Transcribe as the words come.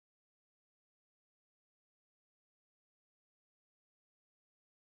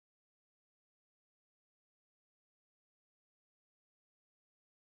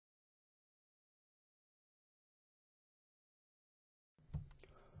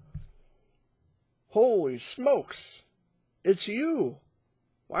Holy smokes! It's you!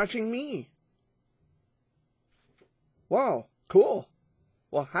 Watching me! Wow, cool.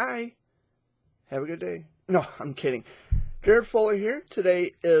 Well, hi. Have a good day. No, I'm kidding. Jared Fuller here.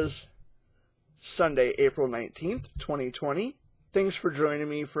 Today is Sunday, April 19th, 2020. Thanks for joining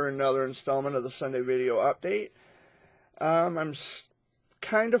me for another installment of the Sunday Video Update. I'm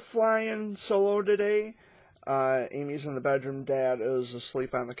kind of flying solo today. Amy's in the bedroom. Dad is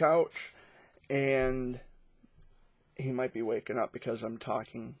asleep on the couch. And he might be waking up because I'm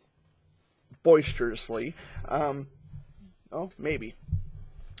talking boisterously. Oh, maybe.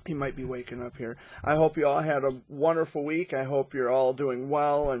 He might be waking up here. I hope you all had a wonderful week. I hope you're all doing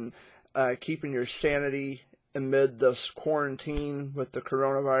well and keeping your sanity amid this quarantine with the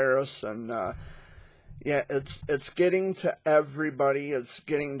coronavirus. And yeah, it's getting to everybody. It's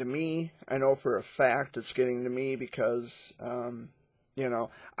getting to me. I know for a fact it's getting to me because, you know,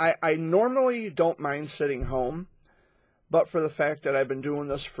 I normally don't mind sitting home, but for the fact that I've been doing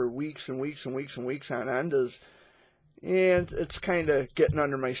this for weeks and weeks and weeks and weeks on end and it's kind of getting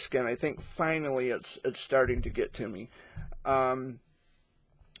under my skin. I think finally it's starting to get to me. You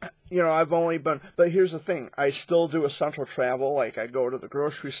know, I've only been, but here's the thing. I still do essential travel. Like I go to the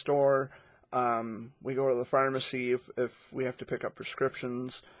grocery store. We go to the pharmacy if we have to pick up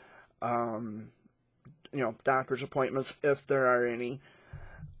prescriptions. You know, doctor's appointments if there are any.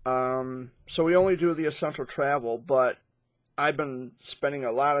 So we only do the essential travel, but I've been spending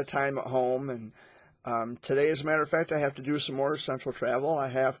a lot of time at home, and today, as a matter of fact, I have to do some more essential travel. I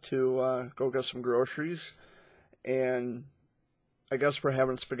have to go get some groceries, and I guess we're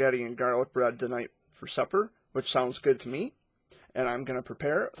having spaghetti and garlic bread tonight for supper, which sounds good to me, and I'm going to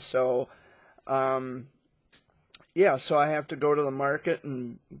prepare it. So, yeah, so I have to go to the market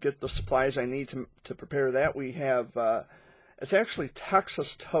and get the supplies I need to prepare that. We have, it's actually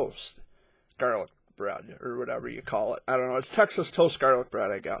Texas toast garlic bread, or whatever you call it. I don't know. It's Texas toast garlic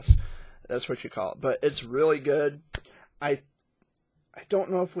bread, I guess. That's what you call it. But it's really good. I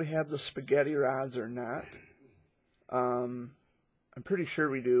don't know if we have the spaghetti rods or not. I'm pretty sure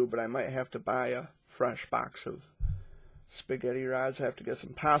we do, but I might have to buy a fresh box of spaghetti rods. I have to get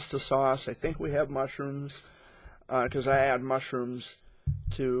some pasta sauce. I think we have mushrooms, because I add mushrooms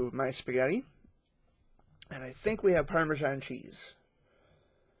to my spaghetti. And I think we have Parmesan cheese.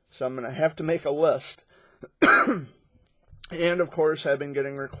 So I'm going to have to make a list. And, of course, I've been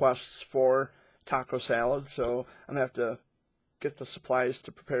getting requests for taco salad, so I'm going to have to get the supplies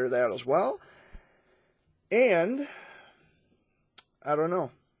to prepare that as well. And, I don't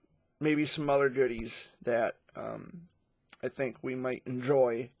know, maybe some other goodies that I think we might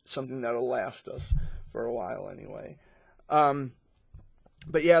enjoy, something that'll last us for a while anyway.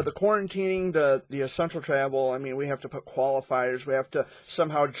 But yeah, the quarantining, the essential travel, I mean, we have to put qualifiers. We have to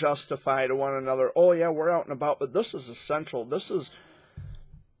somehow justify to one another, oh yeah, we're out and about, but this is essential. This is,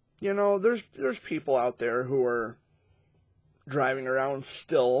 you know, there's people out there who are driving around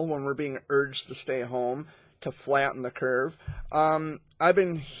still when we're being urged to stay home to flatten the curve. I've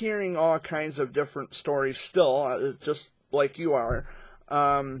been hearing all kinds of different stories still, just like you are.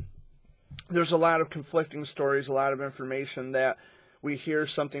 There's a lot of conflicting stories, a lot of information that we hear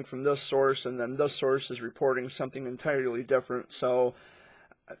something from this source, and then this source is reporting something entirely different. So,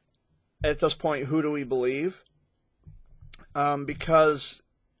 at this point, who do we believe? Because,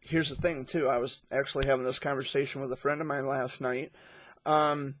 here's the thing, too. I was actually having this conversation with a friend of mine last night.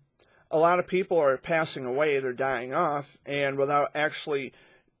 A lot of people are passing away, they're dying off, and without actually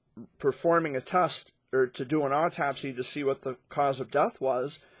performing a test or to do an autopsy to see what the cause of death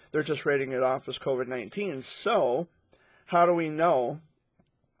was, they're just rating it off as COVID-19. So, how do we know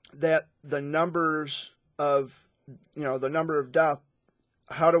that the numbers of, you know, the number of death,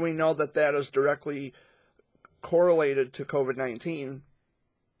 how do we know that that is directly correlated to COVID-19?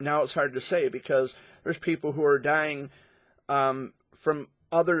 Now it's hard to say because there's people who are dying from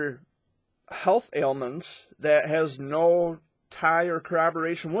other health ailments that has no tie or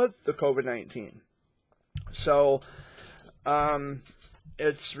corroboration with the COVID-19. So,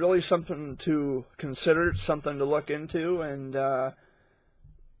 it's really something to consider, something to look into, and,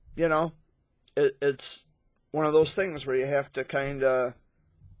 you know, it's one of those things where you have to kind of,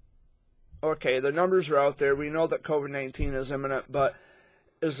 okay, the numbers are out there, we know that COVID-19 is imminent, but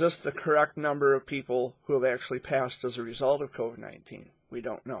is this the correct number of people who have actually passed as a result of COVID-19? We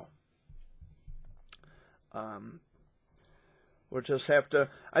don't know. We'll just have to,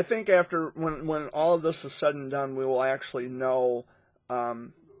 I think after, when all of this is said and done, we will actually know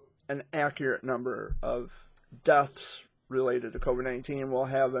an accurate number of deaths related to COVID-19. We'll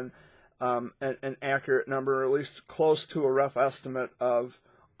have an accurate number, or at least close to a rough estimate of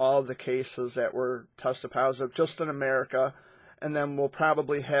all of the cases that were tested positive just in America, and then we'll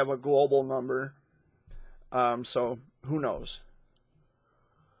probably have a global number. So who knows?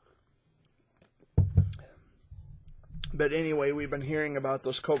 But anyway, we've been hearing about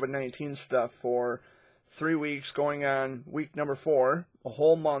this COVID-19 stuff for 3 weeks, going on week number 4, a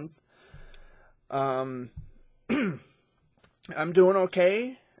whole month. I'm doing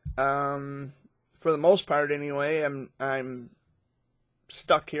okay. For the most part anyway. I'm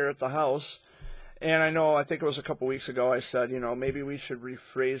stuck here at the house. And I think it was a couple weeks ago I said, maybe we should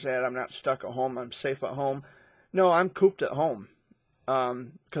rephrase that. I'm not stuck at home. I'm safe at home. No, I'm cooped at home.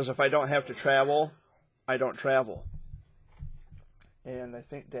 Because if I don't have to travel, I don't travel. And I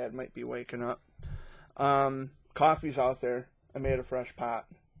think Dad might be waking up. Coffee's out there. I made a fresh pot.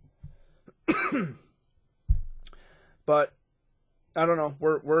 But I don't know.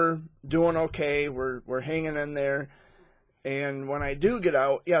 We're doing okay. We're hanging in there. And when I do get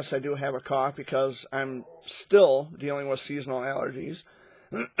out, yes, I do have a cough because I'm still dealing with seasonal allergies,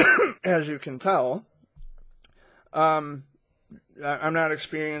 as you can tell. I'm not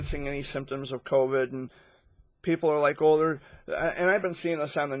experiencing any symptoms of COVID, and people are like, and I've been seeing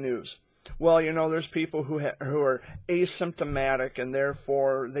this on the news. Well, there's people who are asymptomatic, and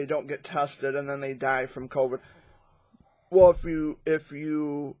therefore they don't get tested, and then they die from COVID. Well, if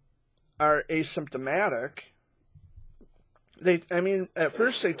you are asymptomatic, at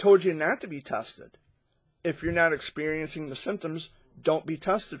first they told you not to be tested. If you're not experiencing the symptoms, don't be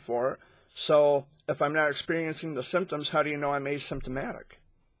tested for it. So if I'm not experiencing the symptoms, how do you know I'm asymptomatic?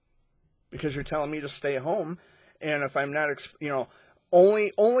 Because you're telling me to stay home, and if I'm not,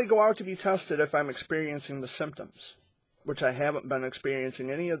 only go out to be tested if I'm experiencing the symptoms, which I haven't been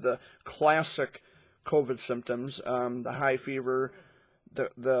experiencing any of the classic COVID symptoms, the high fever,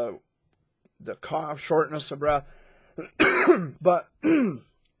 the cough, shortness of breath. But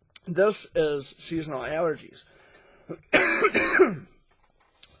this is seasonal allergies.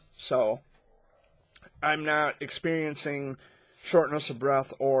 So I'm not experiencing shortness of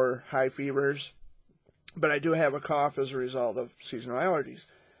breath or high fevers, but I do have a cough as a result of seasonal allergies.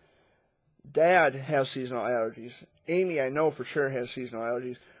 Dad has seasonal allergies. Amy, I know for sure, has seasonal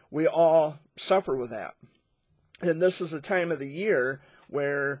allergies. We all suffer with that. And this is a time of the year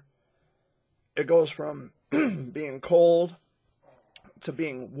where it goes from being cold to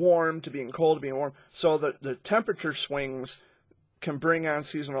being warm, to being cold to being warm. So the temperature swings can bring on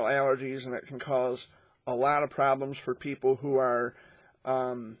seasonal allergies, and it can cause a lot of problems for people who are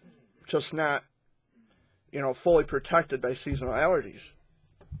just not, fully protected by seasonal allergies.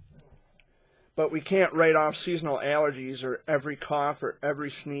 But we can't write off seasonal allergies or every cough or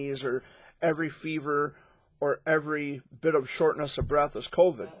every sneeze or every fever or every bit of shortness of breath as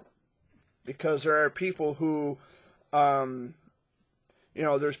COVID. Because there are people who,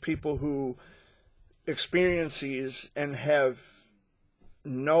 there's people who experience these and have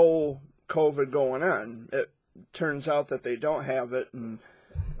no COVID going on. It turns out that they don't have it, and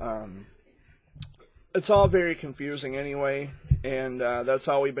it's all very confusing anyway, and that's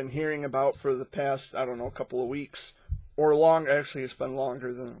all we've been hearing about for the past, couple of weeks, or long. Actually, it's been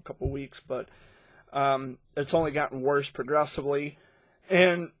longer than a couple of weeks, but it's only gotten worse progressively,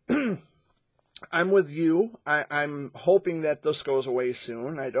 and I'm with you. I'm hoping that this goes away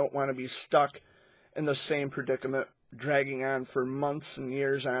soon. I don't want to be stuck in the same predicament, dragging on for months and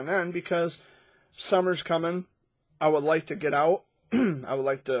years on end, because summer's coming. I would like to get out. I would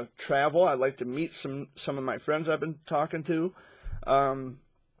like to travel. I'd like to meet some of my friends I've been talking to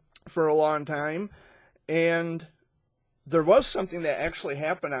for a long time. And there was something that actually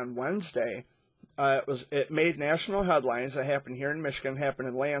happened on Wednesday. It made national headlines. It happened here in Michigan, happened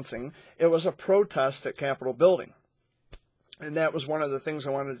in Lansing. It was a protest at Capitol Building. And that was one of the things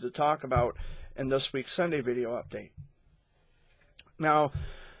I wanted to talk about in this week's Sunday video update. Now,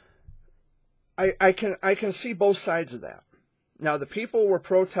 I can see both sides of that. Now, the people were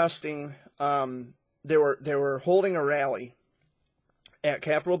protesting. They were holding a rally at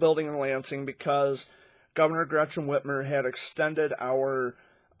Capitol Building in Lansing because Governor Gretchen Whitmer had extended our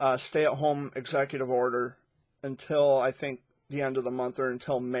stay-at-home executive order until, I think, the end of the month, or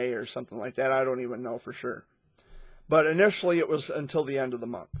until May or something like that. I don't even know for sure. But initially it was until the end of the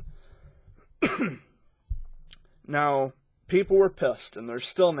month. Now, people were pissed, and they're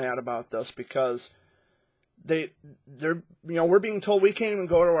still mad about this because we're being told we can't even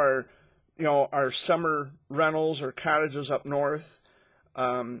go to our summer rentals or cottages up north.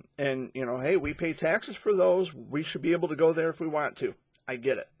 And, hey, we pay taxes for those. We should be able to go there if we want to. I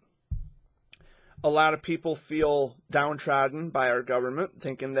get it. A lot of people feel downtrodden by our government,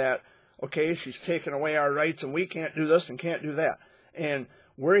 thinking that, okay, she's taken away our rights and we can't do this and can't do that. And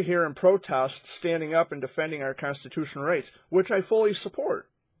we're here in protest, standing up and defending our constitutional rights, which I fully support.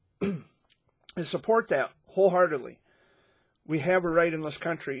 I support that wholeheartedly. We have a right in this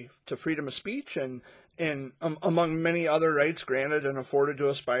country to freedom of speech, and among many other rights granted and afforded to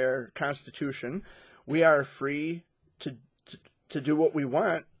us by our Constitution, we are free to do what we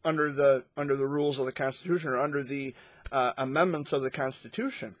want under the rules of the Constitution, or under the amendments of the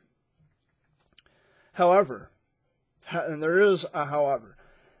Constitution. However, and there is a however,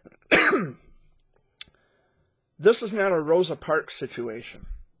 this is not a Rosa Parks situation.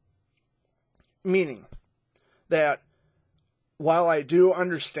 Meaning that while I do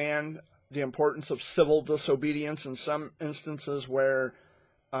understand the importance of civil disobedience in some instances where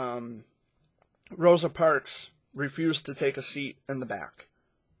Rosa Parks refused to take a seat in the back,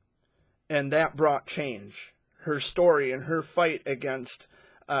 and that brought change. Her story and her fight against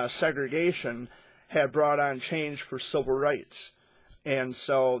segregation had brought on change for civil rights. And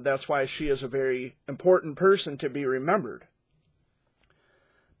so that's why she is a very important person to be remembered.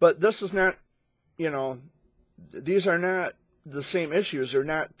 But this is not, these are not the same issues. They're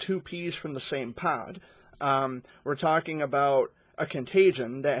not two peas from the same pod. We're talking about a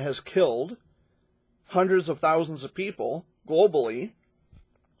contagion that has killed hundreds of thousands of people globally,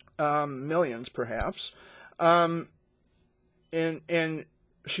 millions perhaps, and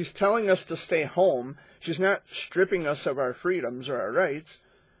she's telling us to stay home. She's not stripping us of our freedoms or our rights.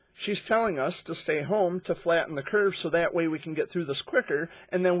 She's telling us to stay home to flatten the curve so that way we can get through this quicker,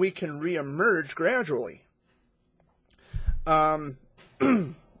 and then we can reemerge gradually. Now,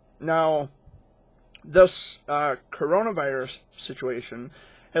 this coronavirus situation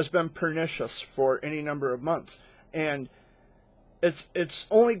has been pernicious for any number of months, and it's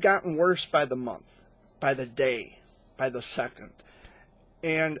only gotten worse by the month, by the day, by the second.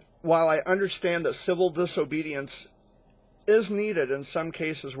 And while I understand that civil disobedience is needed in some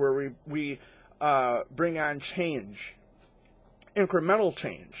cases where we bring on change, incremental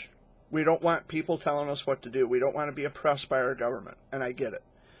change, we don't want people telling us what to do. We don't want to be oppressed by our government, and I get it.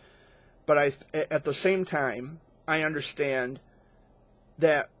 But at the same time, I understand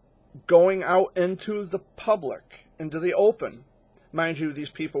that going out into the public, into the open, mind you,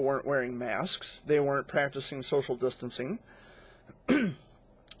 these people weren't wearing masks. They weren't practicing social distancing.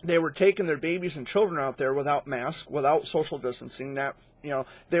 They were taking their babies and children out there without masks, without social distancing.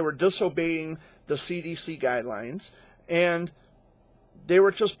 They were disobeying the CDC guidelines, and they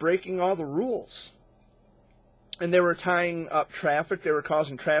were just breaking all the rules. And they were tying up traffic. They were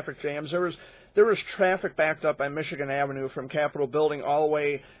causing traffic jams. There was traffic backed up on Michigan Avenue from Capitol Building all the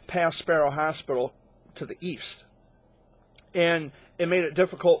way past Sparrow Hospital to the east. And it made it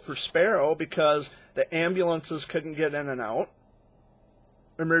difficult for Sparrow because the ambulances couldn't get in and out.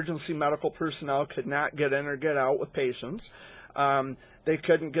 Emergency medical personnel could not get in or get out with patients. They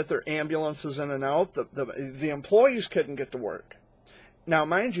couldn't get their ambulances in and out. The employees couldn't get to work. Now,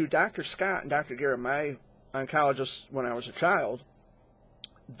 mind you, Dr. Scott and Dr. Garrett, my oncologists when I was a child,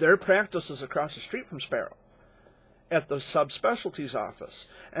 their practice is across the street from Sparrow at the subspecialties office.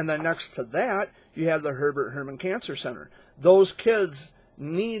 And then next to that, you have the Herbert Herman Cancer Center. Those kids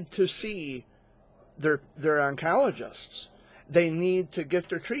need to see their oncologists. They need to get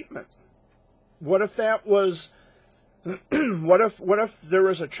their treatment. What if that was, what if there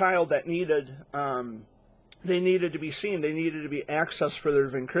was a child that needed, they needed to be seen, they needed to be accessed for their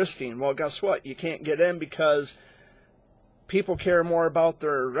vincristine? Well, guess what? You can't get in because people care more about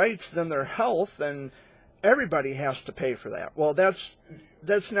their rights than their health, and everybody has to pay for that. Well, that's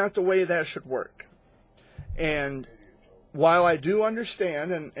not the way that should work. And while I do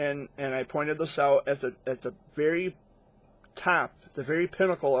understand, and I pointed this out at the very top, the very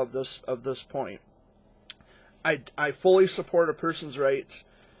pinnacle of this point, I fully support a person's rights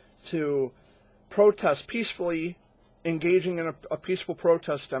to protest peacefully, engaging in a peaceful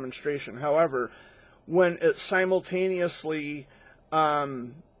protest demonstration. However, when it simultaneously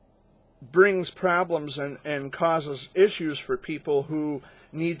brings problems and causes issues for people who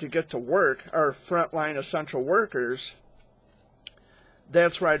need to get to work, our frontline essential workers,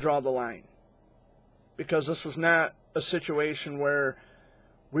 that's where I draw the line. Because this is not a situation where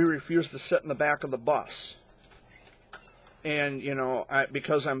we refuse to sit in the back of the bus. And,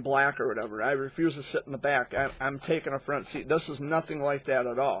 because I'm black or whatever, I refuse to sit in the back. I'm taking a front seat. This is nothing like that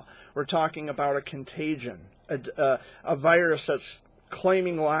at all. We're talking about a contagion, a virus that's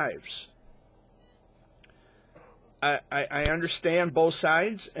claiming lives. I understand both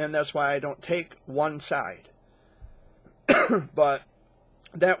sides, and that's why I don't take one side. But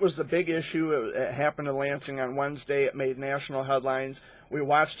that was the big issue. It happened in Lansing on Wednesday. It made national headlines. We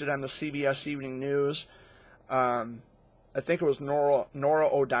watched it on the CBS Evening News. I think it was Nora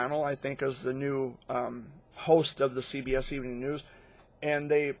O'Donnell, I think, is the new host of the CBS Evening News.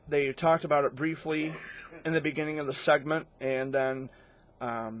 And they talked about it briefly in the beginning of the segment, and then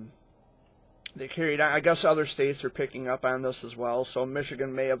they carried on. I guess other states are picking up on this as well. So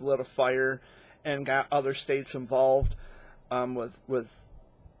Michigan may have lit a fire and got other states involved with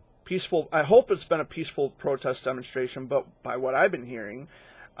peaceful. I hope it's been a peaceful protest demonstration, but by what I've been hearing,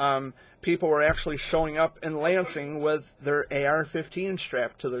 people were actually showing up in Lansing with their AR-15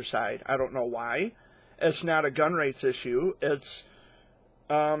 strapped to their side. I don't know why. It's not a gun rights issue. It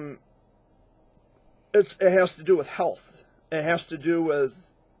has to do with health. It has to do with,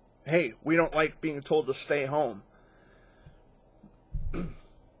 hey, we don't like being told to stay home.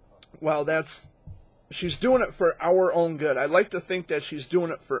 Well, she's doing it for our own good. I'd like to think that she's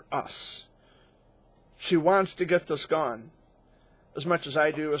doing it for us. She wants to get this gone, as much as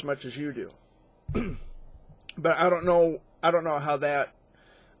I do, as much as you do. But I don't know how that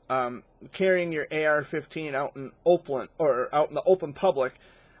carrying your AR-15 out in open or out in the open public,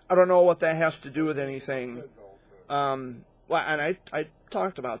 I don't know what that has to do with anything. Well, and I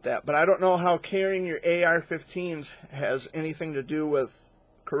talked about that, but I don't know how carrying your AR-15s has anything to do with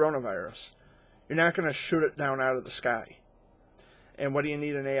coronavirus. You're not going to shoot it down out of the sky. And what do you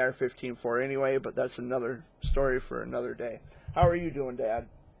need an AR-15 for anyway? But that's another story for another day. How are you doing, Dad?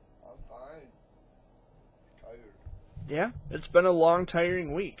 I'm fine. Tired. Yeah, it's been a long,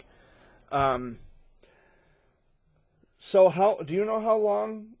 tiring week. So do you know how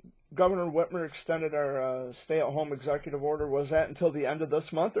long Governor Whitmer extended our stay-at-home executive order? Was that until the end of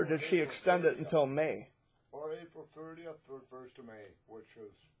this month, or did she extend it until May? Or April 30th or 1st of May,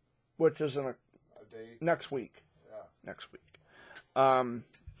 which is in a day. Next week. Yeah. Next week.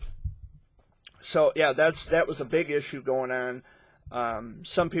 So yeah, that was a big issue going on.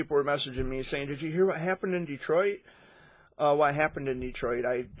 Some people were messaging me saying, "Did you hear what happened in Detroit?" What happened in Detroit?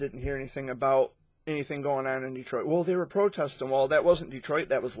 I didn't hear anything about anything going on in Detroit. Well, they were protesting. Well, that wasn't Detroit.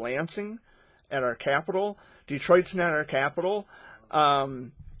 That was Lansing, at our capital. Detroit's not our capital.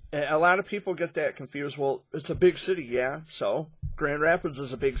 A lot of people get that confused. Well, it's a big city, yeah. So Grand Rapids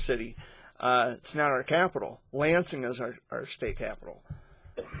is a big city. It's not our capital. Lansing is our state capital.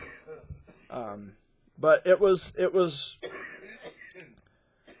 But it was,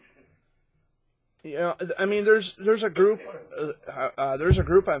 you know, I mean, there's a group on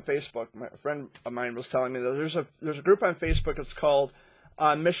Facebook. A friend of mine was telling me that there's a group on Facebook. It's called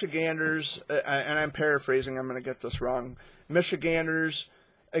Michiganders, and I'm paraphrasing. I'm going to get this wrong. Michiganders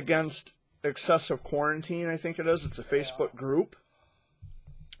Against Excessive Quarantine, I think it is. It's a Facebook group.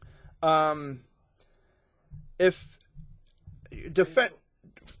 Go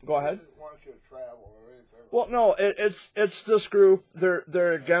ahead. Well, no, it's this group.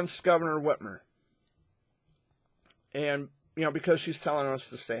 They're against Governor Whitmer, and you know, because she's telling us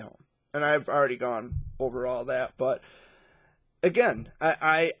to stay home. And I've already gone over all that, but again,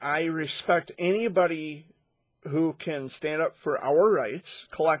 I respect anybody who can stand up for our rights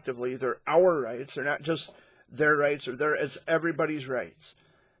collectively. They're our rights. They're not just their rights it's everybody's rights.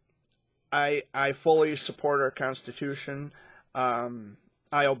 I fully support our Constitution. I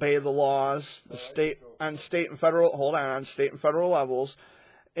obey the laws, on state and federal levels,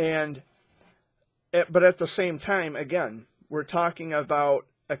 but at the same time, again, we're talking about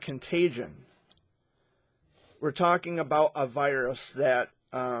a contagion. We're talking about a virus that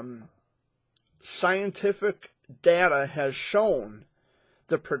scientific data has shown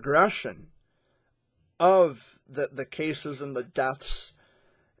the progression of the cases and the deaths,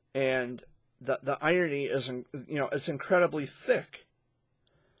 and the irony is, you know, it's incredibly thick.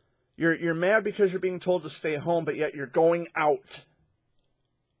 You're mad because you're being told to stay home, but yet you're going out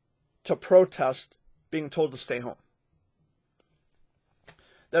to protest being told to stay home.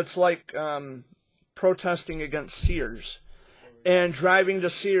 That's like protesting against Sears and driving to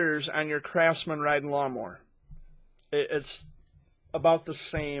Sears on your Craftsman riding lawnmower. It's about the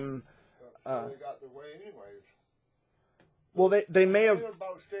same. So they got their way anyways. Well, they may have.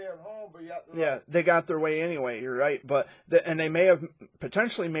 About staying home, but yeah, they got their way anyway. You're right, but and they may have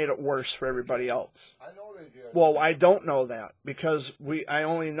potentially made it worse for everybody else. I know they did. Well, I don't know because I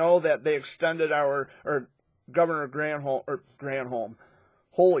only know that they extended Governor Granholm.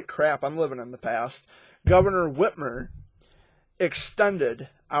 Holy crap! I'm living in the past. Governor Whitmer extended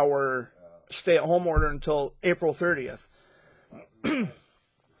our stay-at-home order until April 30th.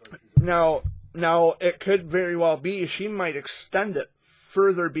 Now, it could very well be she might extend it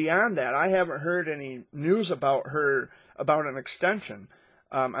further beyond that. I haven't heard any news about an extension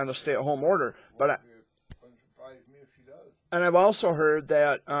on the stay-at-home order. But and I've also heard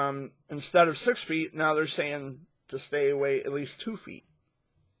that instead of 6 feet, now they're saying to stay away at least 2 feet.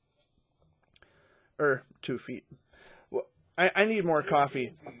 Or 2 feet. Well, I need more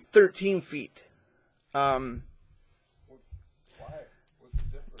coffee. 13 feet. Why? What's the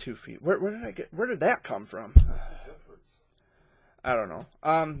difference? 2 feet. Where did that come from? What's the difference? I don't know.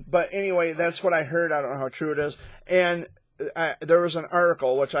 But anyway, that's what I heard. I don't know how true it is. And there was an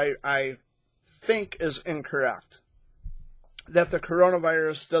article, which I think is incorrect, that the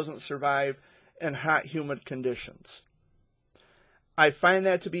coronavirus doesn't survive in hot, humid conditions. I find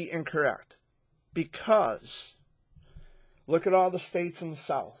that to be incorrect because look at all the states in the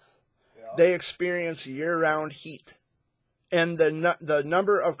South. Yeah. They experience year-round heat. And the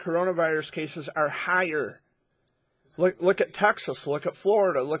number of coronavirus cases are higher. Look at Texas, look at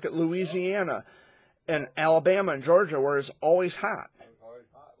Florida, look at Louisiana, and Alabama and Georgia, where it's always hot. It's always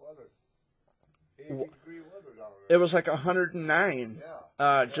hot weather. 80-degree weather down there. It was like 109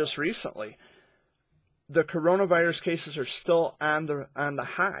 just recently. The coronavirus cases are still on the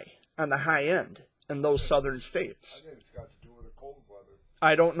high end in those southern states. I think it's got to do with the cold weather.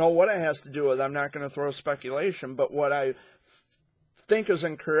 I don't know what it has to do with. I'm not going to throw speculation, but what I think is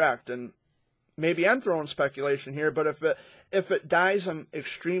incorrect, and maybe I'm throwing speculation here, but if it dies in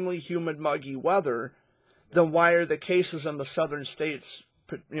extremely humid, muggy weather, then why are the cases in the southern states,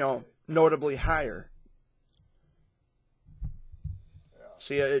 notably higher? Yeah.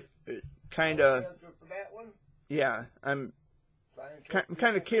 See, it kind of, Answer for that one? yeah. I'm Scientific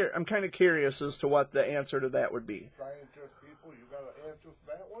kind of people? I'm kind of curious as to what the answer to that would be. Scientific people, you got an answer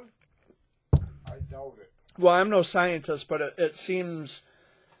for that one? I doubt it. Well, I'm no scientist, but it seems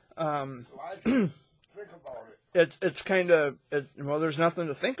Logic. Think about it. it's kind of well. There's nothing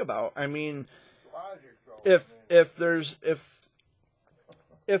to think about. I mean, Logic, though.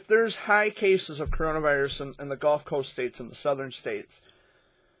 if there's high cases of coronavirus in the Gulf Coast states and the southern states,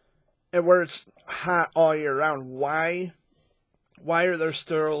 and where it's hot all year round, why are there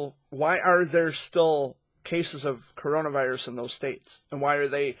still cases of coronavirus in those states, and why are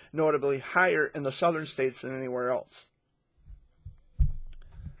they notably higher in the southern states than anywhere else?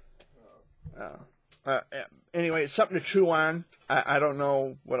 Anyway, it's something to chew on. I don't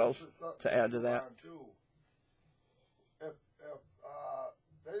know what else to add to that. If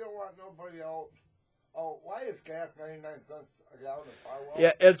they don't want nobody else, why is gas 99 cents a gallon at Farwell?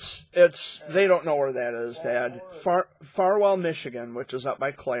 Yeah, it's they don't know where that is, Dad. Farwell, Michigan, which is up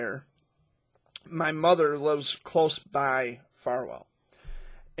by Clare. My mother lives close by Farwell,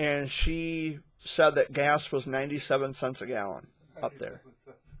 and she said that gas was 97 cents a gallon up there.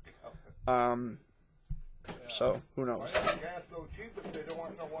 So who knows? Why is gas so cheap if they don't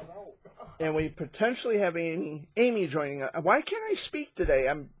want no one out? And we potentially have Amy joining us. Why can't I speak today?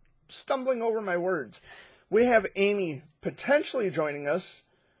 I'm stumbling over my words. We have Amy potentially joining us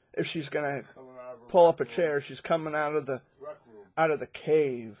if she's gonna pull up a chair. She's coming out of the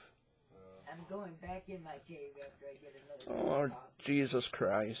cave. I'm going back in my cave after I get another. Oh, Jesus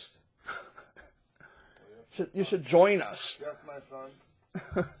Christ! You should join us. Yes, my son.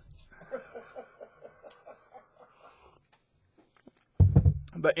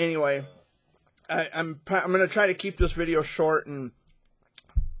 But anyway, I'm going to try to keep this video short and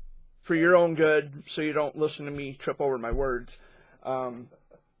for your own good, so you don't listen to me trip over my words. But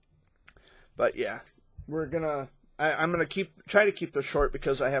yeah, I'm gonna try to keep this short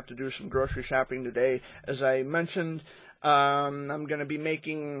because I have to do some grocery shopping today. As I mentioned, I'm gonna be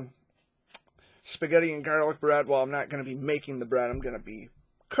making spaghetti and garlic bread. Well, I'm not gonna be making the bread. I'm gonna be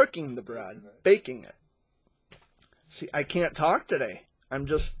cooking the bread, baking it. See, I can't talk today. I'm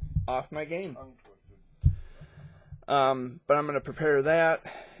just off my game. But I'm going to prepare that,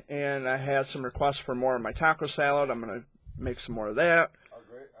 and I had some requests for more of my taco salad. I'm going to make some more of that. Our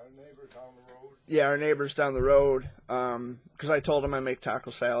neighbors down the road? Yeah, our neighbors down the road, because I told them I make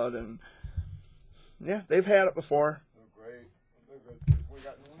taco salad, and yeah, they've had it before. They're great. They're good. We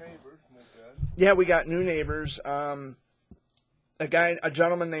got new neighbors. Yeah, we got new neighbors. A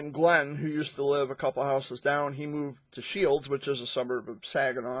gentleman named Glenn, who used to live a couple houses down, he moved to Shields, which is a suburb of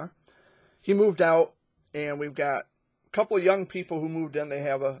Saginaw. He moved out, and we've got a couple of young people who moved in. They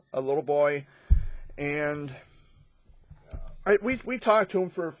have a little boy, and we talked to him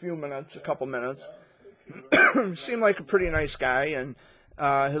for a couple minutes. Seemed like a pretty nice guy, and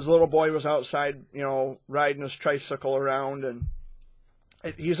his little boy was outside, riding his tricycle around, and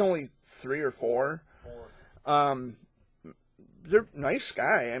he's only 3 or 4. They're nice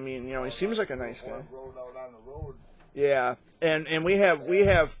guy. I mean, he seems like a nice guy. Yeah, and we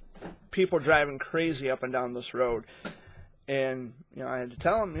have people driving crazy up and down this road, and I had to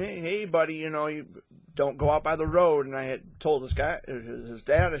tell him, hey, buddy, you don't go out by the road. And I had told his dad,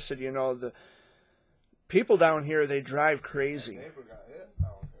 I said, the people down here, they drive crazy. Neighbor got hit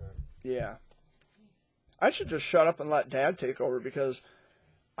down here. Yeah. I should just shut up and let Dad take over because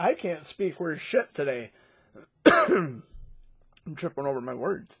I can't speak worth shit today. I'm tripping over my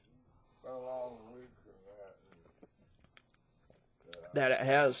words. Been a long week and That it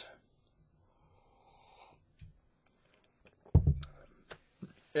has.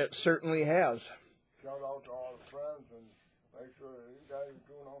 It certainly has. shout out to all the friends and make sure that you guys are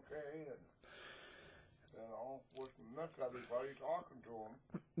doing okay and miss everybody talking to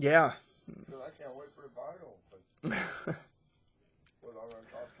them. Yeah. Because I can't wait for the bar to open. But I'm gonna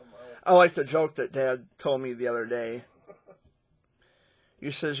talk to my I like the joke that Dad told me the other day.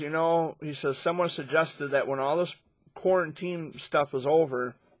 He says, he says, someone suggested that when all this quarantine stuff was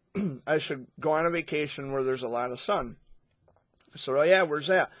over, I should go on a vacation where there's a lot of sun. I said, oh yeah, where's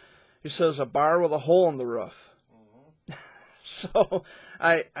that? He says, a bar with a hole in the roof. Mm-hmm. So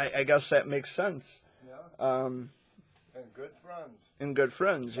I guess that makes sense. Yeah. And good friends. And good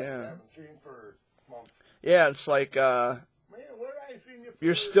friends, I yeah. haven't seen for months. Yeah, it's like, Man, where I seen you?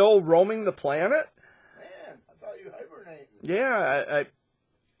 you're still roaming the planet? Man, I thought you hibernating. Yeah,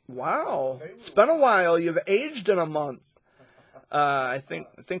 wow. It's been a while. You've aged in a month. I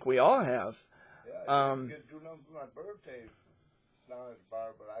think we all have. Yeah, I didn't get to do nothing for my birthday down at the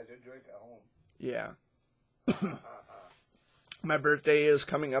bar, but I did drink at home. Yeah. My birthday is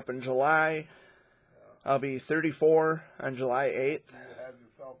coming up in July. I'll be 34 on July 8th. You have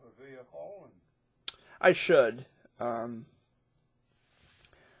yourself a vehicle and I should.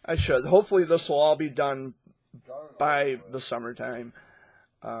 I should. Hopefully this will all be done by the summertime.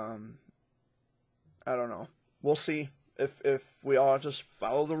 I don't know. We'll see if we all just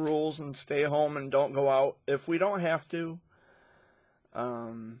follow the rules and stay home and don't go out. If we don't have to,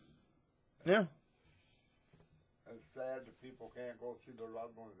 yeah. It's sad that people can't go see their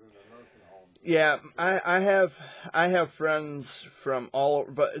loved ones in the nursing home. Yeah, I have friends from all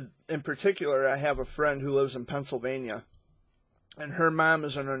over, but in particular, I have a friend who lives in Pennsylvania, and her mom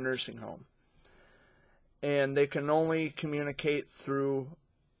is in a nursing home, and they can only communicate through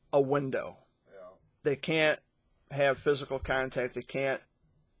a window. Yeah. They can't have physical contact. They can't,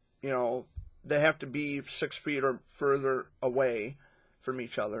 they have to be 6 feet or further away from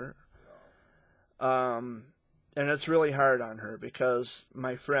each other. And it's really hard on her because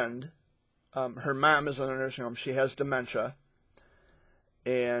my friend, her mom is in a nursing home. She has dementia.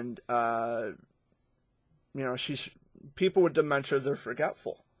 And, people with dementia, they're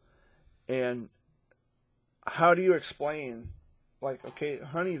forgetful. And how do you explain, like, okay,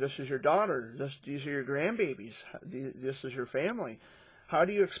 honey, this is your daughter. These are your grandbabies. This is your family. How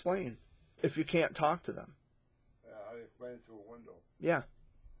do you explain if you can't talk to them? Yeah, how do you explain through a window? Yeah.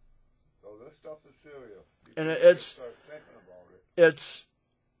 So this stuff is serious. And You it's start thinking about it. it's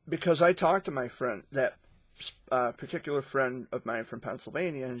because I talked to my friend, that particular friend of mine from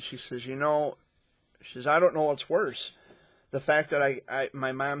Pennsylvania, and she says, I don't know what's worse, the fact that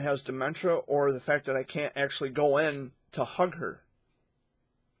my mom has dementia or the fact that I can't actually go in to hug her.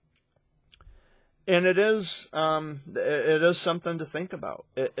 And it is something to think about.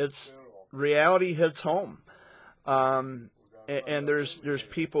 It's reality hits home, and there's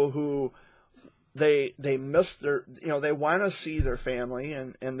people who they miss their, they want to see their family,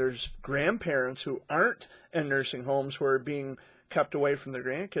 and there's grandparents who aren't in nursing homes who are being kept away from their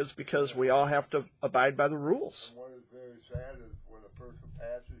grandkids because we all have to abide by the rules. And what is very sad is when a person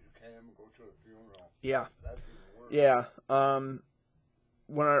passes, you can't even go to the funeral. Yeah. That's even worse. Yeah.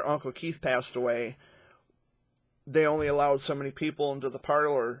 When our Uncle Keith passed away, they only allowed so many people into the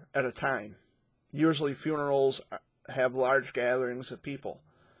parlor at a time. Usually funerals have large gatherings of people,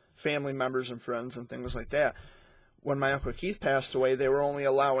 family members and friends and things like that. When my Uncle Keith passed away, they were only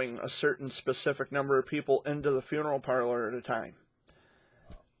allowing a certain specific number of people into the funeral parlor at a time.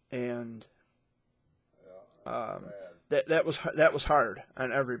 And that was hard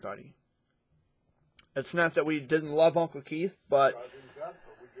on everybody. It's not that we didn't love Uncle Keith, but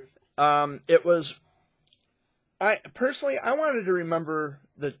it was. I wanted to remember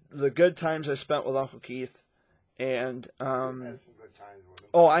the good times I spent with Uncle Keith, and I had some good times with him.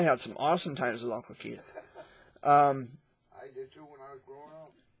 oh, I had some awesome times with Uncle Keith. I did too when I was growing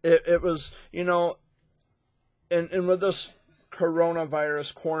up. It was, and with this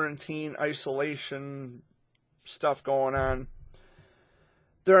coronavirus quarantine isolation stuff going on,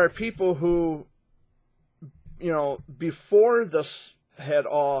 there are people who, before this had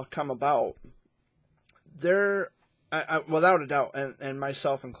all come about, without a doubt, and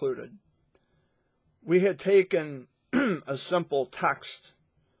myself included, we had taken a simple text,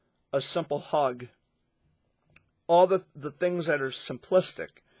 a simple hug, all the things that are simplistic,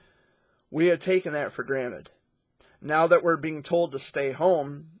 we had taken that for granted. Now that we're being told to stay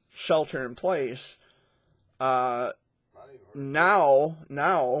home, shelter in place, now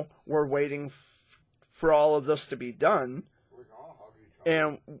we're waiting for all of this to be done,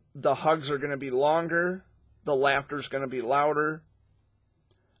 and the hugs are going to be longer, the laughter's going to be louder.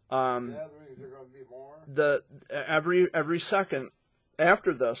 Gatherings are going to be more. Every second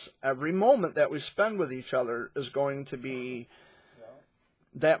after this, every moment that we spend with each other is going to be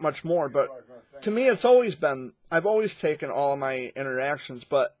that much more. But to me, it's always been, I've always taken all of my interactions,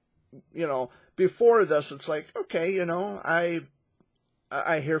 but, you know, before this, it's like, okay, you know, I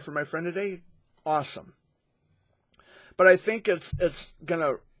hear from my friend today, awesome. But I think it's going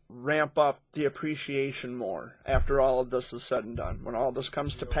to ramp up the appreciation more after all of this is said and done. When all this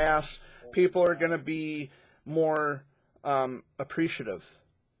comes to pass, people are going to be more appreciative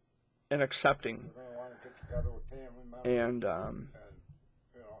and accepting. We're going to want to get together with family members And, you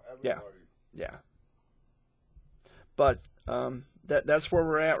know, everybody. yeah. But that's where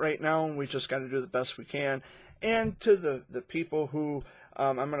we're at right now, and we just got to do the best we can. And to the people who,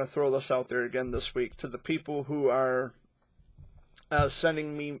 I'm going to throw this out there again this week, to the people who are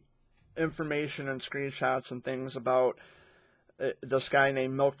sending me information and screenshots and things about this guy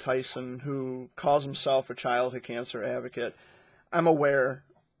named Milk Tyson who calls himself a childhood cancer advocate. I'm aware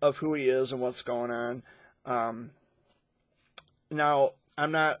of who he is and what's going on. Now,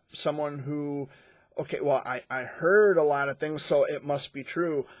 I'm not someone who, okay, well, I heard a lot of things, so it must be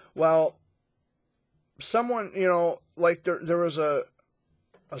true. Well, someone, you know, like there was a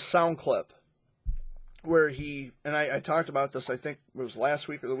sound clip where he, and I talked about this, I think it was last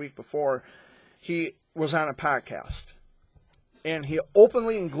week or the week before, he was on a podcast. And he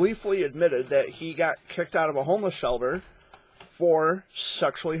openly and gleefully admitted that he got kicked out of a homeless shelter for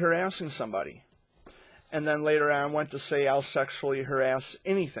sexually harassing somebody. And then later on went to say, I'll sexually harass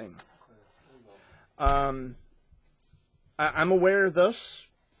anything. I'm aware of this,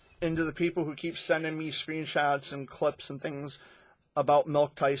 and to the people who keep sending me screenshots and clips and things about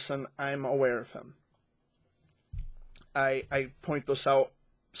Milk Tyson, I'm aware of him. I point this out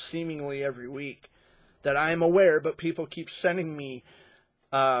seemingly every week, that I'm aware, but people keep sending me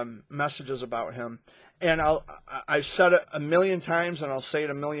messages about him. And I've said it a million times, and I'll say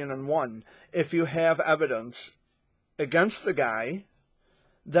it 1,000,001. If you have evidence against the guy,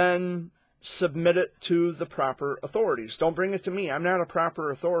 then submit it to the proper authorities. Don't bring it to me. I'm not a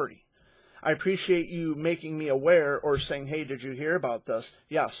proper authority. I appreciate you making me aware or saying, hey, did you hear about this?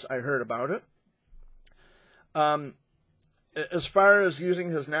 Yes, I heard about it. As far as using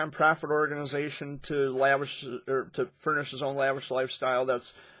his nonprofit organization to lavish or to furnish his own lavish lifestyle,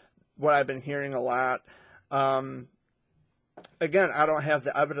 that's what I've been hearing a lot. Again, I don't have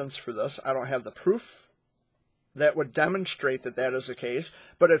the evidence for this. I don't have the proof that would demonstrate that that is the case.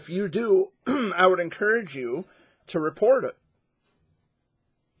 But if you do, I would encourage you to report it.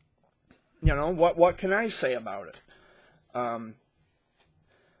 You know, what can I say about it? And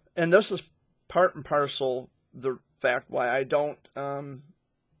this is part and parcel the fact why I don't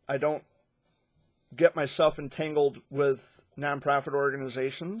get myself entangled with nonprofit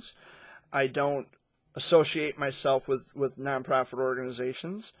organizations. I don't associate myself with nonprofit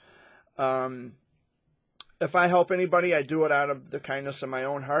organizations. If I help anybody, I do it out of the kindness of my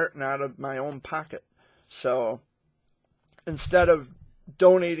own heart and out of my own pocket. So instead of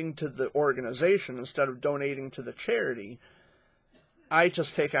donating to the organization, instead of donating to the charity, I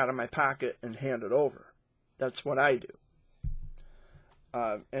just take out of my pocket and hand it over. That's what I do.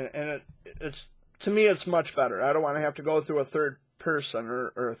 And it's to me, it's much better. I don't want to have to go through a third person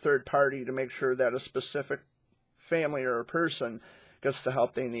or a third party to make sure that a specific family or a person gets the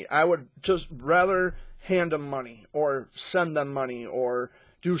help they need. I would just rather hand them money or send them money or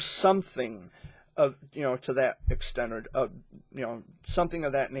do something of, you know, to that extent, or of, you know, something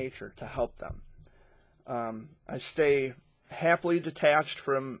of that nature to help them. I stay happily detached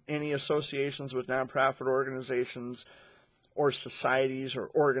from any associations with nonprofit organizations or societies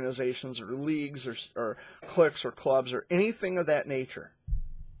or organizations or leagues or cliques or clubs or anything of that nature.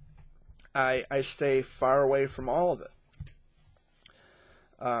 I stay far away from all of it.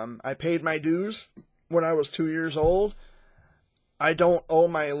 I paid my dues when I was 2 years old. I don't owe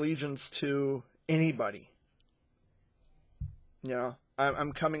my allegiance to anybody. You know,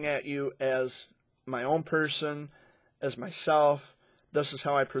 I'm coming at you as my own person, as myself. This is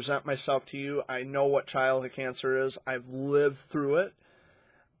how I present myself to you. I know what childhood cancer is. I've lived through it.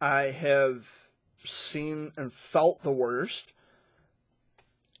 I have seen and felt the worst.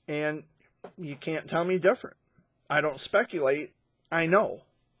 And you can't tell me different. I don't speculate. I know.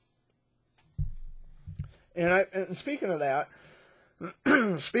 And speaking of that,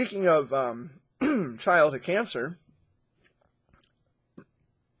 Speaking of childhood cancer,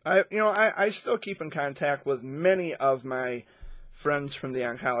 I still keep in contact with many of my friends from the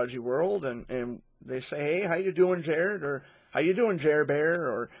oncology world, and they say, hey, how you doing, Jared? Or how you doing, Jared Bear?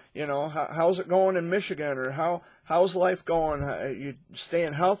 Or, how's it going in Michigan? Or how's life going? You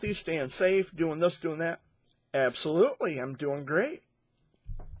staying healthy, staying safe, doing this, doing that? Absolutely, I'm doing great.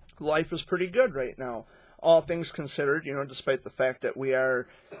 Life is pretty good right now, all things considered, despite the fact that we are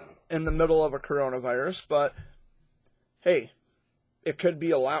in the middle of a coronavirus. But, hey, it could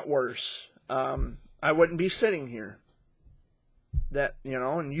be a lot worse. I wouldn't be sitting here.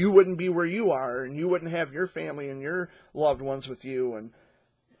 And you wouldn't be where you are, and you wouldn't have your family and your loved ones with you. And,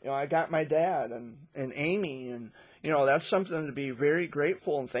 I got my dad and Amy, and, that's something to be very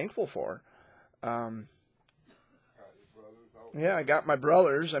grateful and thankful for. Yeah, I got my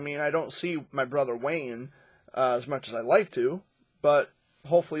brothers. I mean, I don't see my brother Wayne as much as I'd like to, but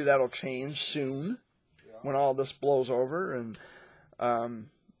hopefully that'll change soon when all this blows over. And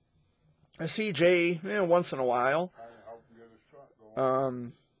I see Jay once in a while.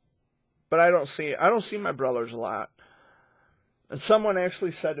 But I don't see my brothers a lot. And someone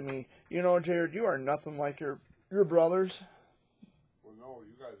actually said to me, Jared, you are nothing like your brothers. Well, no,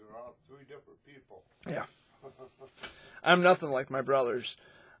 you guys are all three different people. Yeah. I'm nothing like my brothers.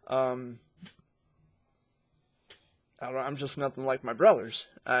 I'm just nothing like my brothers.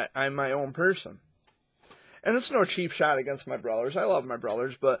 I'm my own person. And it's no cheap shot against my brothers. I love my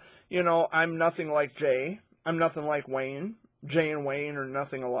brothers, but, I'm nothing like Jay. I'm nothing like Wayne. Jay and Wayne are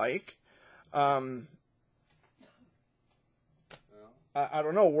nothing alike. I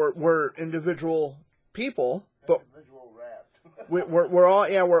don't know. We're individual people, but Individual wrapped. we're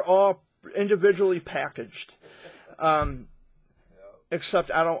all individually packaged.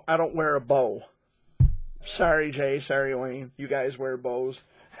 Except I don't wear a bow. Sorry, Jay. Sorry, Wayne. You guys wear bows.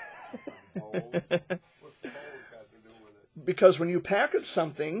 What's the bow got to do with it? Because when you package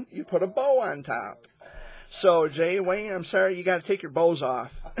something, you put a bow on top. So, Jay, Wayne, I'm sorry, you got to take your bows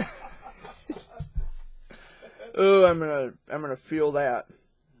off. Oh, I'm gonna feel that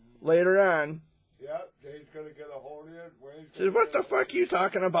later on. Yep, Jay's gonna get a hold of it. Wayne's Said, what the fuck are you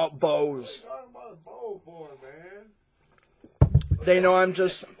talking about bows? What are you talking about a bow for, man? They know I'm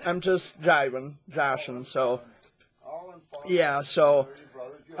just jiving, joshing. So, All in fun. yeah. So,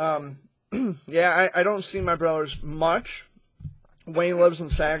 Brothers, you yeah, I don't see my brothers much. Wayne lives in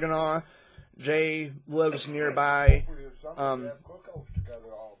Saginaw. Jay lives nearby. hopefully this summer we have cookouts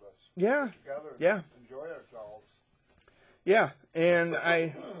together, all of us. Yeah, Together, yeah. enjoy ourselves. yeah. And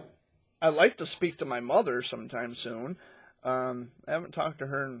I like to speak to my mother sometime soon. I haven't talked to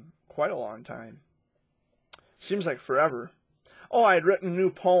her in quite a long time. Seems like forever. Oh, I had written a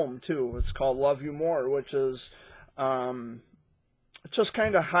new poem too. It's called "Love You More," which is it just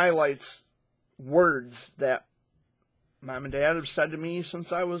kind of highlights words that Mom and Dad have said to me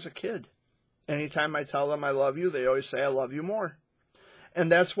since I was a kid. Anytime I tell them I love you, they always say I love you more.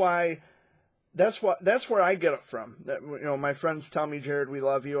 And that's where I get it from. That, my friends tell me, Jared, we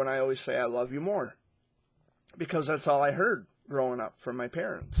love you, and I always say I love you more. Because that's all I heard growing up from my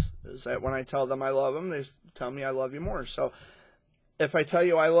parents, is that when I tell them I love them, they tell me I love you more. So if I tell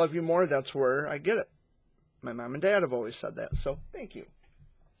you I love you more, that's where I get it. My mom and dad have always said that, so thank you.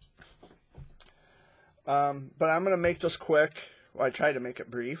 But I'm going to make this quick. Well, I try to make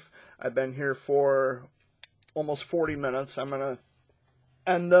it brief. I've been here for almost 40 minutes. I'm going to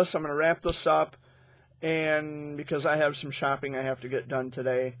end this. I'm going to wrap this up. And because I have some shopping I have to get done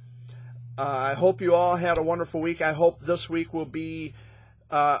today. I hope you all had a wonderful week. I hope this week will be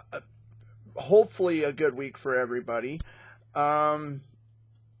hopefully a good week for everybody. Dad,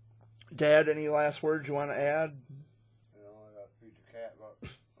 any last words you want to add? I gotta feed the cat. Look.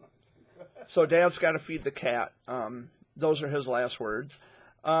 So Dad's got to feed the cat. Those are his last words.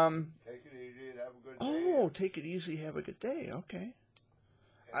 Take it easy and have a good day. Oh, take it easy, have a good day. Okay.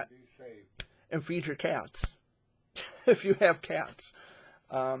 And be safe. And feed your cats, if you have cats.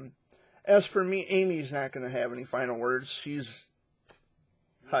 As for me, Amy's not going to have any final words. She's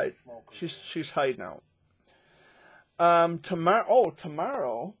hiding out.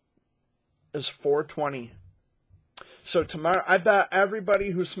 Tomorrow is 4/20. So tomorrow, I bet everybody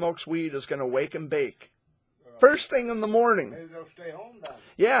who smokes weed is going to wake and bake. First thing in the morning. Maybe they'll stay home then.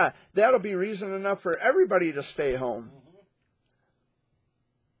 Yeah, that'll be reason enough for everybody to stay home.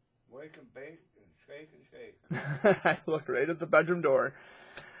 Wake and bake and shake and shake. I look right at the bedroom door.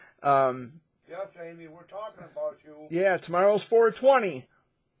 Yes, Amy, we're talking about you. Yeah, tomorrow's 4/20.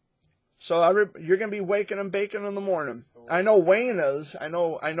 So you're going to be waking and baking in the morning. I know Wayne is. I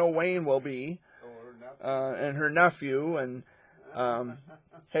know Wayne will be. So her nephew. And her nephew. And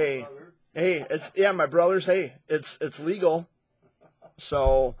Hey, Brother, hey, it's my brothers. Hey, it's legal.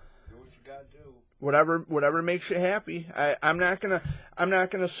 So do what you gotta do. whatever makes you happy. I'm not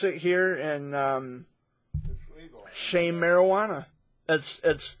gonna sit here and It's legal. shame marijuana.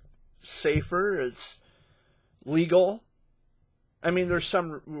 It's safer. It's legal. I mean, there's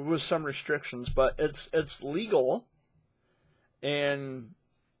some restrictions, but it's legal. And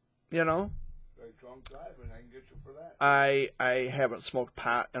you know, Straight drunk driving, I can get you for that. I haven't smoked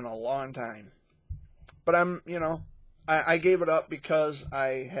pot in a long time, but I gave it up because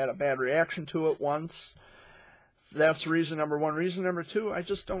I had a bad reaction to it once. That's reason number one. Reason number two, I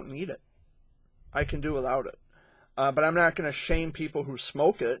just don't need it. I can do without it. But I'm not going to shame people who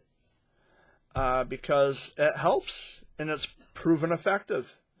smoke it because it helps and it's proven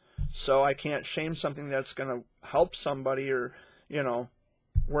effective. So I can't shame something that's going to help somebody or,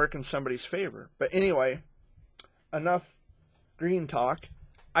 work in somebody's favor. But anyway, enough green talk.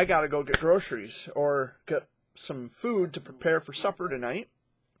 I got to go get groceries or get some food to prepare for supper tonight.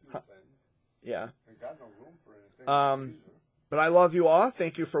 Yeah. Ain't got no room for anything. But I love you all.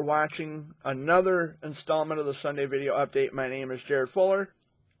 Thank you for watching another installment of the Sunday Video Update. My name is Jared Fuller.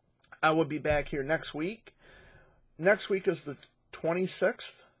 I will be back here next week. Next week is the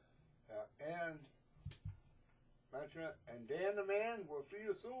 26th. And mention it. And Dan the Man, we'll see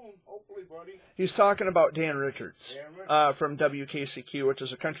you soon. Hopefully, buddy. He's talking about Dan Richards Dan Richards. from WKCQ, which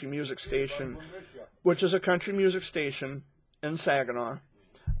is a country music station. We'll miss you. Which is a country music station in Saginaw.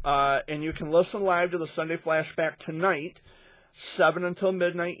 And you can listen live to the Sunday Flashback tonight, 7 until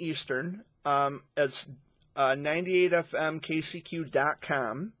midnight Eastern. It's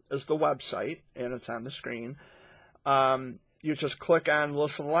 98fmkcq.com is the website, and it's on the screen. You just click on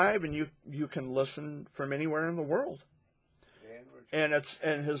Listen Live, and you can listen from anywhere in the world. Dan Richards.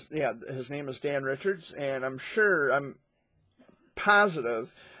 And his name is Dan Richards, and I'm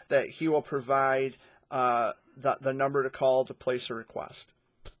positive that he will provide the number to call to place a request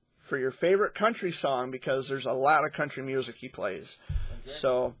for your favorite country song, because there's a lot of country music he plays.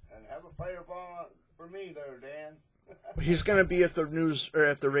 So And have a fireball for me there, Dan. he's going to be at the news or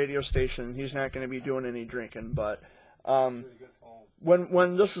at the radio station. He's not going to be doing any drinking, but When he gets home.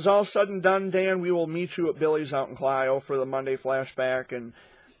 when this is all said and done, Dan, we will meet you at Billy's out in Clio for the Monday Flashback, and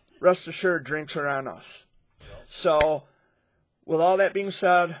rest assured, drinks are on us. So with all that being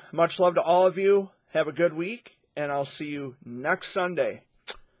said, much love to all of you. Have a good week, and I'll see you next Sunday.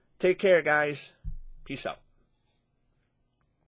 Take care, guys. Peace out.